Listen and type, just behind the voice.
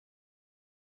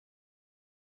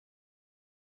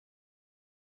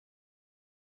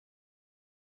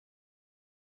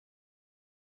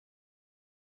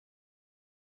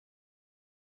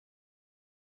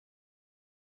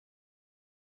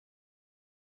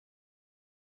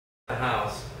the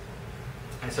house,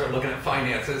 I started looking at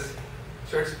finances,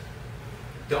 starts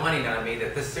dawning on me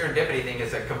that this serendipity thing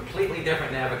is a completely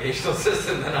different navigational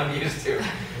system than I'm used to.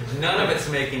 None of it's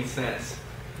making sense.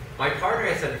 My partner,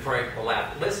 I said before I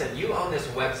left, listen, you own this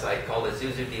website called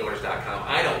IzuzuDealers.com.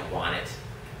 I don't want it.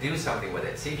 Do something with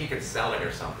it. See if you can sell it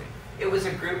or something. It was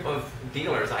a group of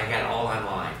dealers I had all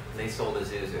online. They sold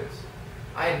Isuzus.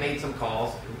 I had made some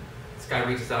calls. This guy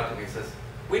reaches out to me and says,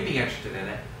 we'd be interested in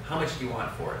it. How much do you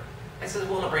want for it? I said,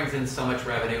 well, it brings in so much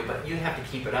revenue, but you have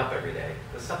to keep it up every day.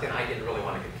 It was something I didn't really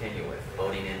want to continue with,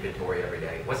 loading inventory every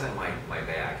day. It wasn't my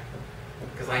bag,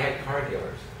 because I had car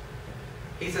dealers.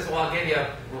 He says, well, I'll give you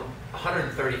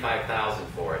 $135,000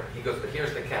 for it. He goes, but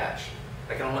here's the catch.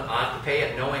 I'll have to pay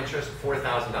it, no interest,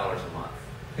 $4,000 a month.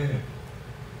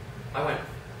 I went,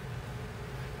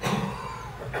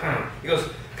 he goes,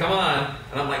 come on.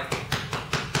 And I'm like,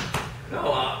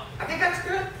 no, I think that's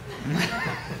good.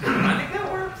 I think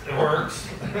that works. It works.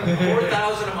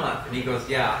 $4,000 a month. And he goes,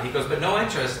 yeah. He goes, but no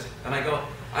interest. And I go,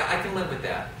 I can live with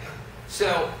that.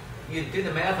 So you do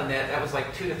the math on that. That was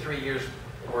like 2 to 3 years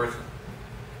worth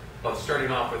of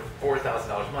starting off with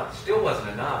 $4,000 a month. Still wasn't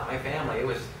enough. My family, it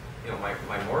was,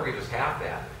 my mortgage was half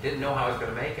that. Didn't know how I was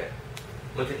going to make it.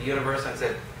 Looked at the universe and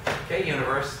said, okay,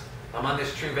 universe, I'm on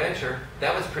this true venture.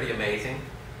 That was pretty amazing.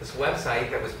 This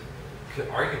website that was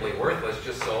arguably worthless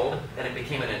just sold, and it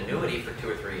became an annuity for 2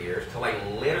 or 3 years till I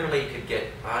literally could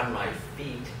get on my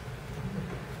feet.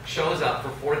 Shows up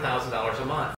for $4,000 a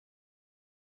month.